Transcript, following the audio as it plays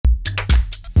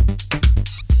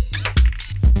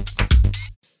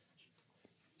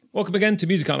Welcome again to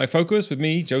Music Ally Focus with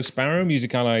me, Joe Sparrow,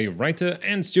 Music Ally writer,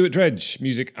 and Stuart Dredge,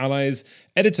 Music Ally's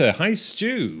editor. Hi,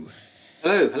 Stu.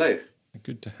 Hello.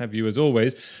 Good to have you as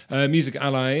always. Music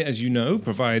Ally, as you know,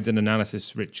 provides an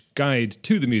analysis-rich guide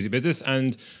to the music business,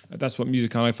 and that's what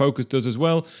Music Ally Focus does as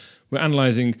well. We're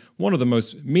analysing one of the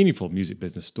most meaningful music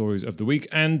business stories of the week,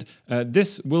 and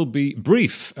this will be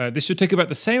brief. This should take about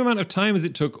the same amount of time as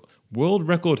it took world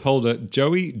record holder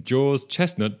Joey Jaws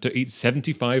Chestnut to eat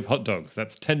 75 hot dogs.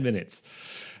 That's 10 minutes.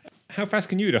 How fast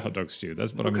can you eat a hot dog, Stu?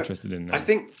 That's what I'm interested in now. I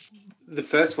think the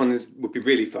first one would be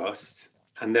really fast,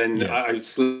 and then I would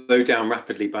slow down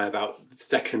rapidly by about the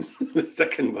second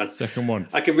one. Second one.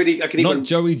 I can eat Not one.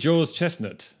 Joey Jaws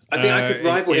Chestnut. I think I could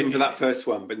rival him for that first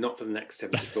one, but not for the next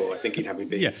 74. I think he'd have me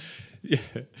beat.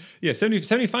 Yeah.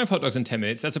 75 hot dogs in 10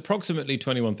 minutes. That's approximately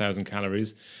 21,000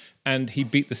 calories. And he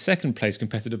beat the second place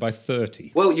competitor by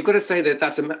 30. Well, you've got to say that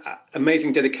that's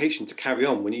amazing dedication to carry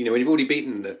on when you've already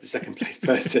beaten the second place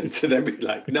person to then be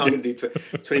like, no, I'm going to do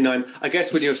 29. I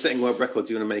guess when you're setting world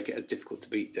records, you want to make it as difficult to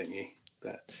beat, don't you?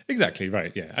 But Exactly,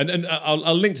 right, yeah. And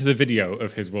I'll link to the video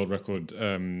of his world record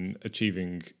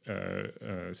achieving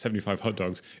 75 hot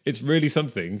dogs. It's really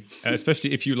something,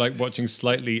 especially if you like watching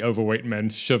slightly overweight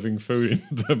men shoving food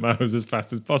into their mouths as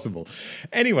fast as possible.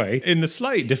 Anyway, in a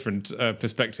slightly different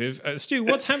perspective, Stu,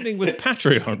 what's happening with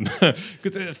Patreon?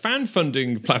 Because the fan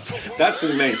funding platform. That's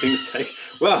an amazing say.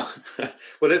 Well, I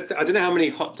don't know how many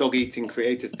hot dog eating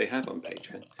creators they have on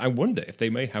Patreon. I wonder if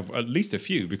they may have at least a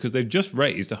few, because they've just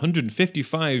raised $155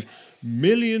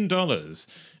 million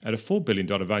at a $4 billion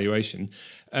valuation.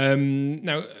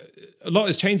 Now, a lot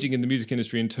is changing in the music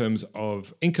industry in terms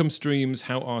of income streams,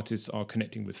 how artists are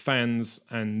connecting with fans,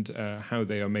 and how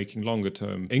they are making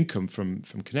longer-term income from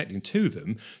connecting to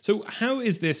them. So how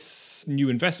is this new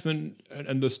investment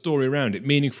and the story around it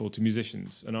meaningful to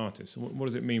musicians and artists? What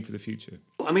does it mean for the future?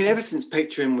 I mean, ever since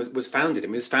Patreon was founded, it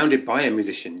was founded by a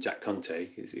musician, Jack Conte,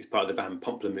 who's part of the band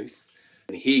Pomplamoose.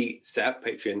 And he set up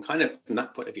Patreon kind of from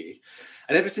that point of view.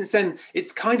 And ever since then,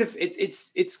 it's kind of,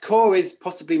 its core is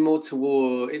possibly more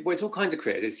toward, it's all kinds of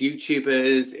creators. It's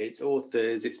YouTubers, it's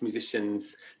authors, it's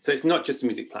musicians. So it's not just a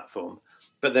music platform,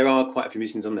 but there are quite a few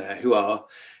musicians on there who are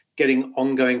getting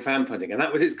ongoing fan funding. And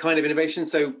that was its kind of innovation.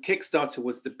 So Kickstarter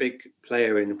was the big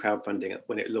player in crowdfunding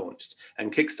when it launched.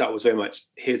 And Kickstarter was very much,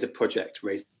 here's a project,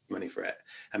 raise money for it.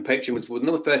 And Patreon was one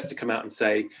of the first to come out and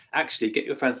say, actually, get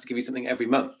your fans to give you something every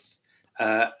month.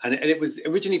 And it was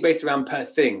originally based around per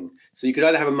thing. So you could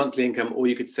either have a monthly income, or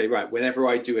you could say, right, whenever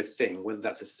I do a thing, whether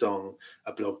that's a song,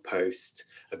 a blog post,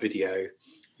 a video,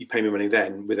 you pay me money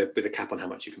then with a cap on how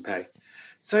much you can pay.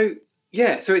 So,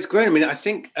 yeah, so it's grown. I mean, I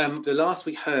think the last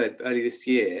we heard early this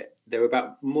year, there were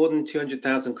about more than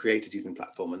 200,000 creators using the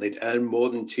platform, and they'd earned more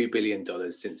than $2 billion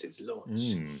since its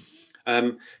launch.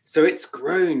 So it's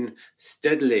grown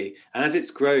steadily. And as it's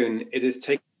grown, it has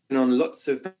taken on lots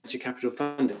of venture capital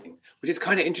funding, which is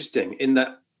kind of interesting in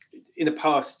that in the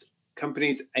past,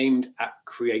 companies aimed at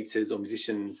creators or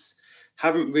musicians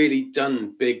haven't really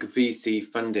done big VC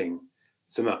funding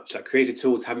so much. Like Creator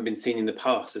Tools haven't been seen in the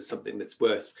past as something that's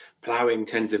worth plowing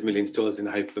tens of millions of dollars in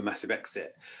the hope of a massive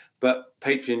exit. But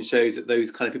Patreon shows that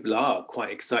those kind of people are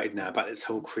quite excited now about this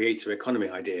whole creator economy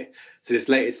idea. So this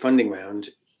latest funding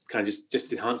round kind of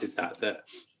just enhances that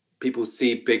people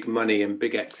see big money and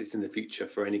big exits in the future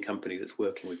for any company that's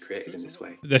working with creators in this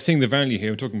way. They're seeing the value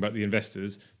here. We're talking about the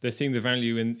investors. They're seeing the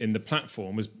value in the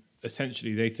platform as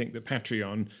essentially they think that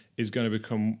Patreon is going to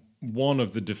become one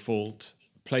of the default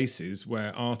places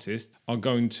where artists are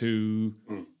going to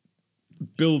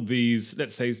build these,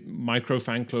 let's say, micro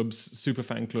fan clubs, super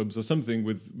fan clubs, or something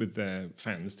with their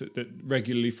fans that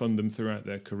regularly fund them throughout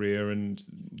their career, and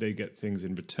they get things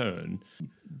in return.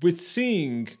 We're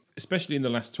seeing, especially in the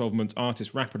last 12 months,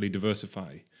 artists rapidly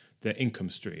diversify their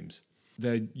income streams.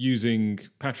 They're using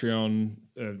Patreon.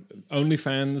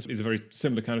 OnlyFans is a very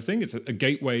similar kind of thing. It's a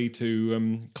gateway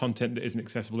to content that isn't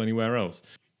accessible anywhere else.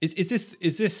 Is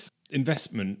this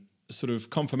investment sort of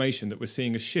confirmation that we're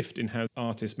seeing a shift in how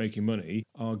artists making money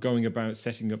are going about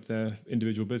setting up their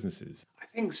individual businesses? I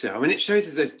think so. I mean, it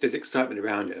shows us there's excitement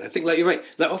around it. And I think, like, you're right.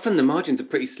 Like, often the margins are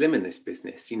pretty slim in this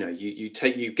business. You know, you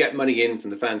get money in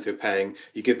from the fans who are paying.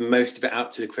 You give most of it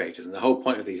out to the creators, and the whole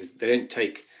point of these is they don't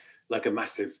take like a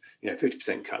massive,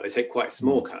 50% cut. They take quite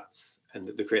small cuts, and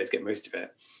the creators get most of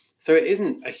it. So it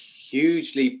isn't a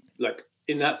hugely, like,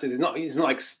 in that sense, it's not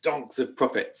like stonks of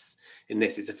profits in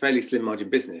this. It's a fairly slim margin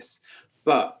business.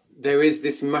 But there is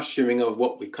this mushrooming of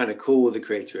what we kind of call the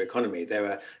creator economy. There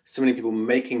are so many people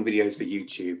making videos for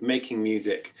YouTube, making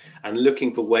music, and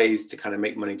looking for ways to kind of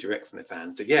make money direct from the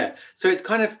fans. So, yeah, so it's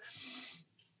kind of,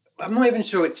 I'm not even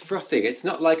sure it's frothy. It's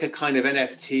not like a kind of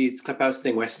NFTs Clubhouse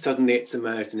thing where suddenly it's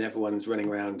emerged and everyone's running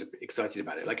around excited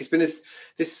about it. Like it's been this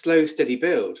slow, steady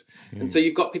build. And so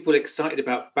you've got people excited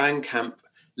about Bandcamp,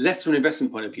 less from an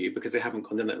investment point of view because they haven't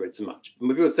gone down that road so much. But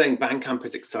people are saying Bandcamp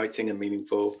is exciting and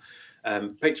meaningful.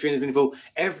 Patreon is meaningful.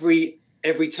 Every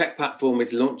tech platform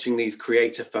is launching these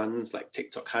creator funds, like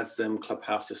TikTok has them,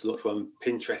 Clubhouse just launched one,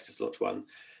 Pinterest just launched one.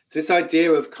 So this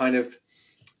idea of kind of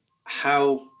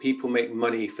how people make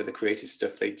money for the creative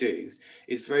stuff they do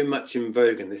is very much in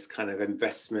vogue in this kind of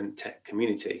investment tech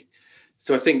community.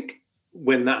 So I think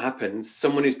when that happens,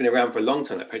 someone who's been around for a long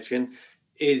time, like Patreon,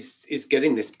 is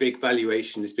getting this big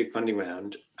valuation, this big funding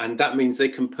round, and that means they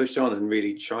can push on and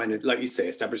really try and, like you say,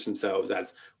 establish themselves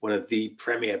as one of the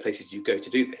premier places you go to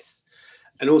do this.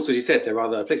 And also, as you said, there are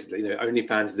other places. You know,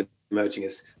 OnlyFans is emerging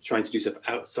as trying to do stuff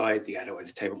outside the adult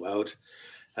entertainment world.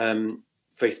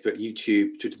 Facebook,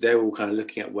 YouTube, Twitter, they're all kind of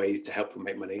looking at ways to help them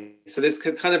make money. So there's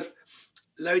kind of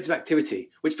loads of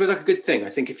activity, which feels like a good thing. I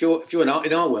think if you're in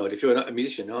our world, if you're a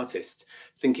musician, an artist,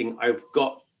 thinking I've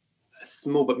got a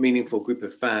small but meaningful group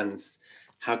of fans,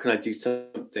 how can I do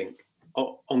something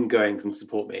ongoing to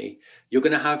support me? You're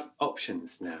going to have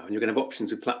options now, and you're going to have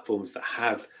options with platforms that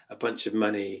have a bunch of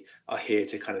money, are here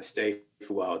to kind of stay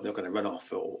for a while, and they're going to run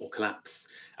off or collapse,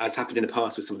 as happened in the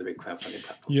past with some of the big crowdfunding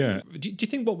platforms. Yeah. Do you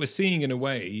think what we're seeing in a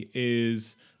way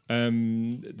is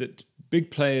that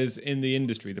big players in the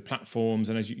industry, the platforms,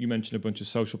 and as you mentioned, a bunch of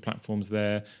social platforms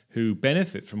there who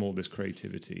benefit from all this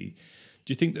creativity,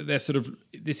 do you think that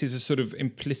this is a sort of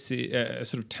implicit,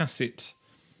 sort of tacit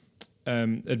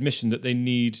admission that they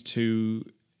need to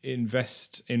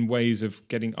invest in ways of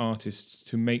getting artists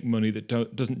to make money that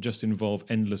doesn't just involve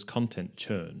endless content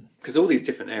churn? Because all these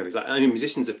different areas, like, I mean,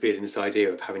 musicians are feeling this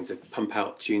idea of having to pump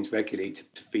out tunes regularly to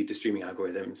feed the streaming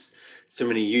algorithms. So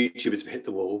many YouTubers have hit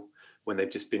the wall when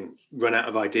they've just been run out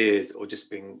of ideas or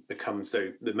just become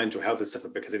so the mental health has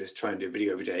suffered because they just try and do a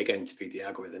video every day again to feed the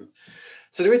algorithm.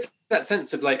 So there is that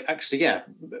sense of like, actually, yeah,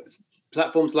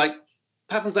 platforms like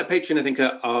Patreon, I think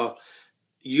are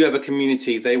you have a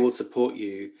community, they will support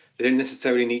you. They don't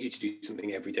necessarily need you to do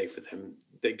something every day for them.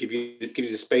 They give you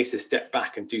the space to step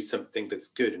back and do something that's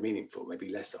good and meaningful,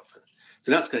 maybe less often.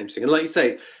 So that's kind of interesting. And like you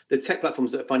say, the tech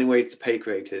platforms that are finding ways to pay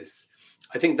creators,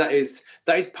 I think that is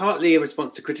partly a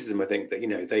response to criticism. I think that, you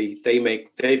know,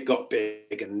 they've got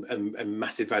big and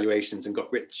massive valuations and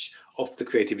got rich off the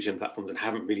creative vision platforms and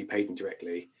haven't really paid them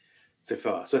directly so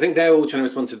far. So I think they're all trying to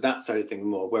respond to that side of things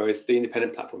more, whereas the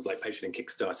independent platforms like Patreon and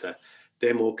Kickstarter,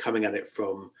 they're more coming at it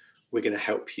from, we're going to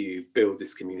help you build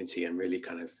this community and really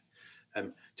kind of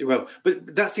do well.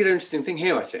 But that's the other interesting thing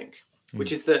here, I think,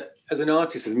 which is that as an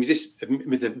artist, as a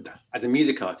musician, as a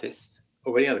music artist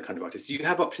or any other kind of artist, you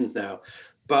have options now.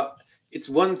 But it's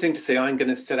one thing to say, I'm going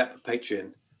to set up a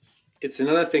Patreon. It's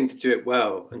another thing to do it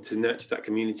well and to nurture that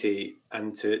community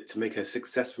and to make a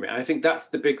success from it. And I think that's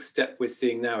the big step we're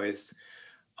seeing now is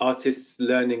artists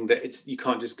learning that you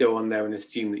can't just go on there and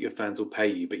assume that your fans will pay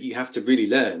you, but you have to really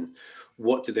learn,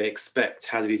 what do they expect?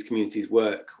 How do these communities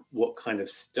work? What kind of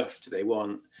stuff do they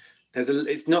want?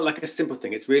 It's not like a simple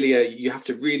thing. It's really you have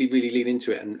to really, really lean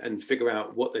into it and figure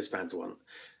out what those fans want.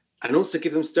 And also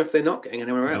give them stuff they're not getting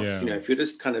anywhere else. Yeah. You know, if you're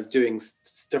just kind of doing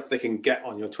stuff they can get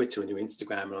on your Twitter and your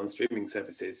Instagram and on streaming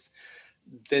services,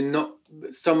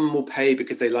 some will pay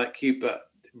because they like you, but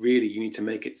really you need to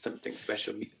make it something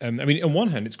special. I mean, on one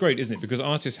hand, it's great, isn't it? Because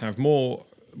artists have more,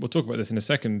 we'll talk about this in a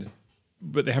second,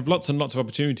 but they have lots and lots of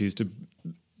opportunities to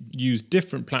use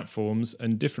different platforms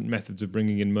and different methods of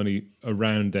bringing in money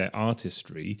around their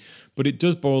artistry. But it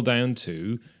does boil down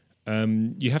to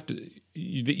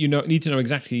you need to know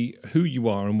exactly who you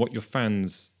are and what your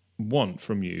fans want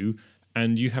from you,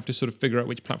 and you have to sort of figure out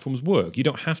which platforms work. You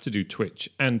don't have to do Twitch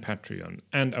and Patreon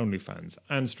and OnlyFans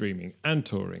and streaming and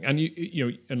touring and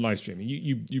and live streaming.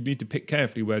 You need to pick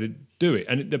carefully where to do it.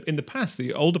 And in the past,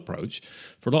 the old approach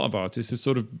for a lot of artists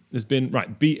has been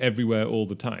right, be everywhere all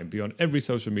the time, be on every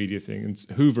social media thing and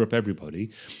hoover up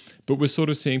everybody. But we're sort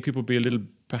of seeing people being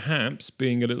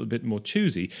a little bit more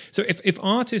choosy. So if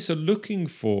artists are looking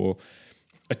for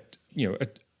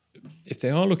if they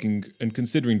are looking and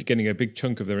considering getting a big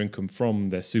chunk of their income from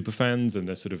their super fans and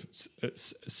their sort of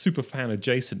super fan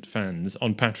adjacent fans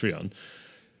on Patreon,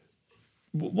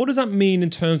 what does that mean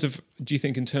do you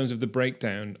think, in terms of the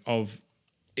breakdown of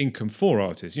income for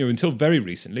artists? You know, until very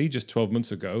recently, just 12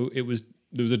 months ago, there was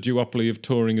a duopoly of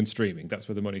touring and streaming. That's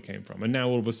where the money came from. And now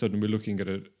all of a sudden we're looking at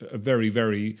a very,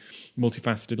 very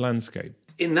multifaceted landscape.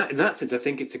 In that sense, I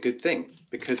think it's a good thing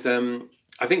because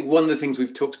I think one of the things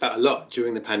we've talked about a lot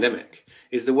during the pandemic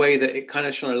is the way that it kind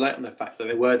of shone a light on the fact that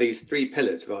there were these three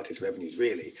pillars of artist revenues,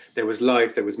 really. There was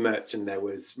live, there was merch, and there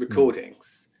was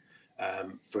recordings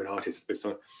for an artist.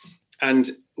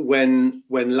 And when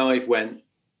live went,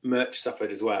 merch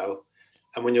suffered as well.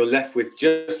 And when you're left with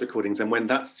just recordings, and when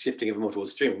that's shifting even more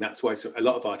towards streaming, that's why a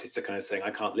lot of artists are kind of saying,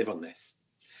 I can't live on this.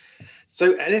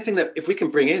 So anything that, if we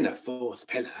can bring in a fourth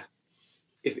pillar,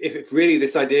 if really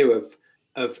this idea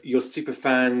of your super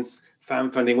fans,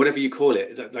 fan funding, whatever you call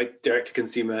it, like direct to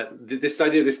consumer, this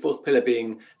idea of this fourth pillar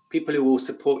being people who will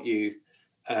support you,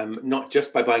 not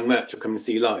just by buying merch or coming to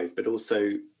see you live, but also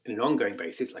in an ongoing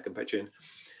basis, like on Patreon,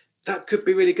 that could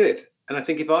be really good. And I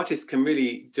think if artists can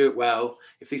really do it well,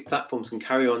 if these platforms can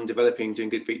carry on developing, doing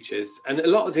good features, and a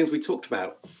lot of the things we talked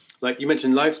about, like you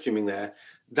mentioned live streaming there,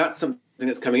 that's something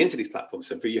that's coming into these platforms.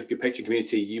 So for your Patreon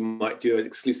community, you might do an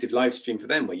exclusive live stream for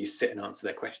them where you sit and answer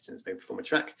their questions, maybe perform a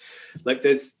track. Like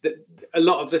there's a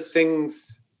lot of the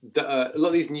things that a lot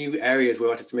of these new areas where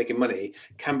artists are making money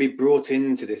can be brought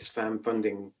into this fan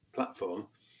funding platform.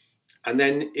 And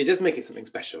then it does make it something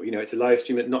special. You know, it's a live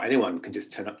stream that not anyone can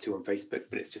just turn up to on Facebook,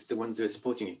 but it's just the ones who are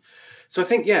supporting you. So I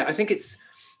think it's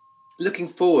looking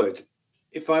forward.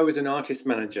 If I was an artist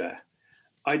manager,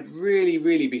 I'd really,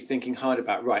 really be thinking hard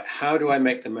about, right, how do I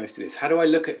make the most of this? How do I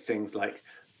look at things like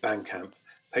Bandcamp,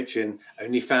 Patreon,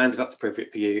 OnlyFans, if that's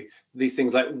appropriate for you? These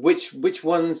things like which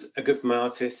ones are good for my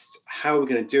artists? How are we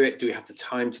going to do it? Do we have the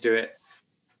time to do it?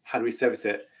 How do we service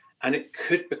it? And it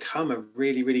could become a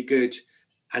really, really good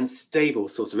and stable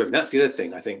source of revenue. That's the other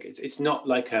thing. I think it's not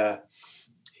like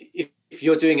if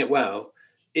you're doing it well,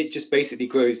 it just basically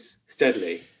grows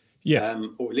steadily. Yes.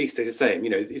 Or at least stays the same.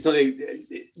 You know, it's not.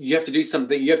 You have to do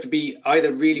something. You have to be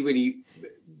either really, really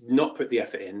not put the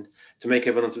effort in to make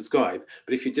everyone unsubscribe.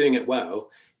 But if you're doing it well,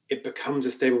 it becomes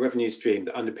a stable revenue stream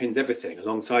that underpins everything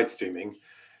alongside streaming,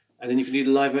 and then you can do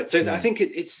the live. So I think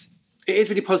it is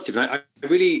really positive. And I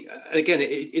really, again,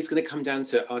 it's going to come down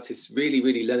to artists really,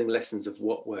 really learning lessons of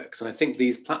what works. And I think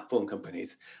these platform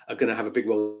companies are going to have a big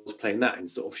role to play in that, in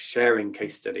sort of sharing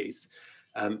case studies.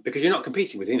 Because you're not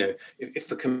competing with, you know,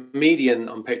 if a comedian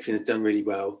on Patreon has done really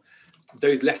well,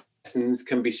 those lessons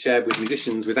can be shared with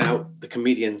musicians without the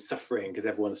comedian suffering because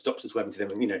everyone stops subscribing to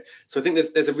them. And, you know, so I think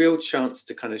there's a real chance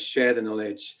to kind of share the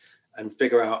knowledge and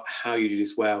figure out how you do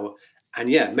this well. And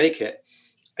make it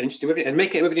an interesting revenue, and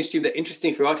make it a revenue stream that,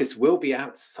 interesting for artists, will be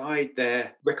outside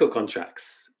their record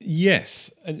contracts. Yes,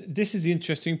 and this is the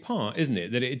interesting part, isn't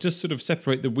it? That it does sort of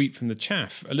separate the wheat from the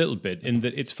chaff a little bit, in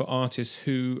that it's for artists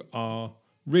who are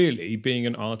really being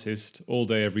an artist all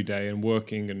day, every day, and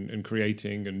working and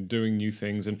creating and doing new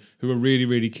things, and who are really,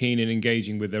 really keen in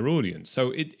engaging with their audience.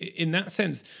 So in that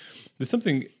sense, there's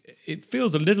something, it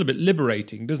feels a little bit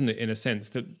liberating, doesn't it, in a sense,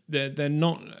 that they're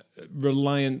not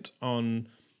reliant on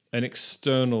an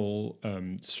external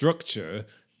structure.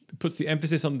 Puts the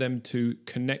emphasis on them to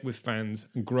connect with fans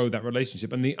and grow that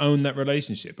relationship, and they own that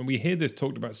relationship. And we hear this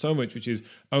talked about so much, which is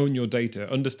own your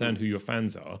data, understand who your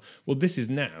fans are. Well, this is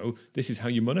how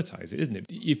you monetize it, isn't it?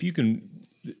 If you can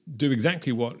do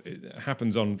exactly what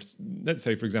happens on, let's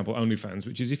say, for example, OnlyFans,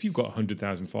 which is if you've got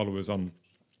 100,000 followers on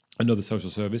another social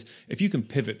service, if you can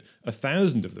pivot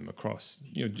 1,000 of them across,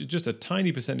 you know, just a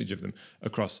tiny percentage of them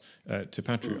across to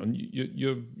Patreon,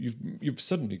 you've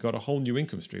suddenly got a whole new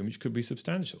income stream, which could be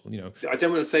substantial. You know, I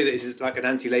don't want to say that this is like an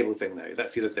anti-label thing, though.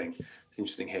 That's the other thing that's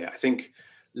interesting here. I think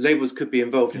labels could be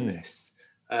involved in this.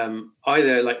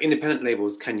 Either like independent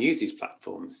labels can use these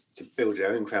platforms to build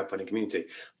their own crowdfunding community,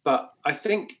 but I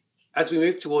think as we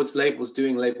move towards labels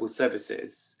doing label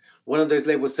services, one of those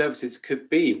label services could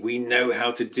be, we know how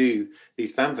to do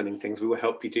these fan funding things, we will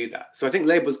help you do that. So I think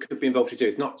labels could be involved to do.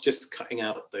 It's not just cutting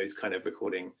out those kind of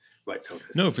recording rights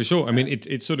holders. No, for sure. I mean,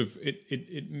 it's sort of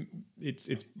it's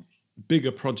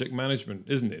bigger project management,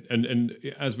 isn't it? And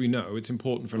as we know, it's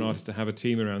important for an artist to have a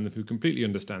team around them who completely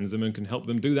understands them and can help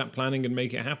them do that planning and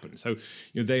make it happen. So,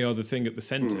 you know, they are the thing at the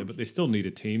center, but they still need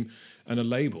a team, and a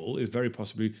label is very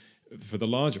possibly, for the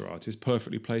larger artists,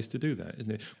 perfectly placed to do that,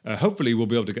 isn't it? Hopefully we'll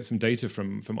be able to get some data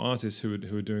from artists who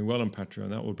are doing well on Patreon.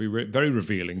 That will be very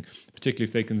revealing,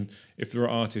 particularly if there are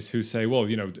artists who say, well,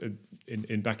 you know,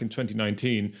 back in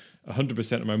 2019,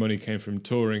 100% of my money came from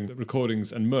touring,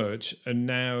 recordings and merch, and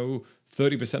now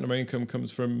 30% of my income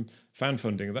comes from fan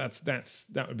funding.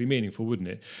 That would be meaningful, wouldn't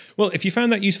it? Well, if you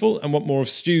found that useful and want more of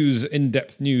Stu's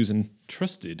in-depth news and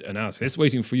trusted analysis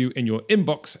waiting for you in your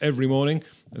inbox every morning,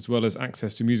 as well as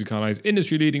access to Music Ally's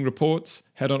industry-leading reports,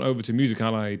 head on over to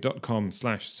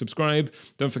musically.com/subscribe.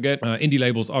 Don't forget, indie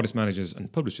labels, artist managers,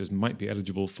 and publishers might be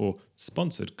eligible for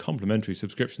sponsored complimentary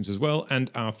subscriptions as well,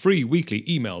 and our free weekly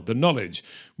email, The Knowledge,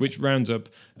 which rounds up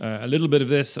a little bit of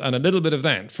this and a little bit of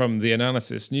that from the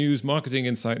analysis, news, market marketing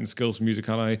insight and skills from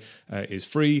Musical Ally is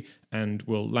free and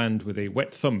will land with a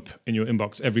wet thump in your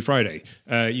inbox every Friday.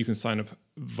 You can sign up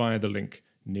via the link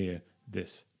near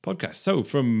this podcast. So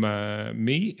from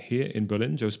me here in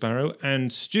Berlin, Joe Sparrow,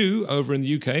 and Stu over in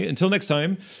the UK, until next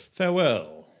time,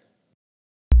 farewell.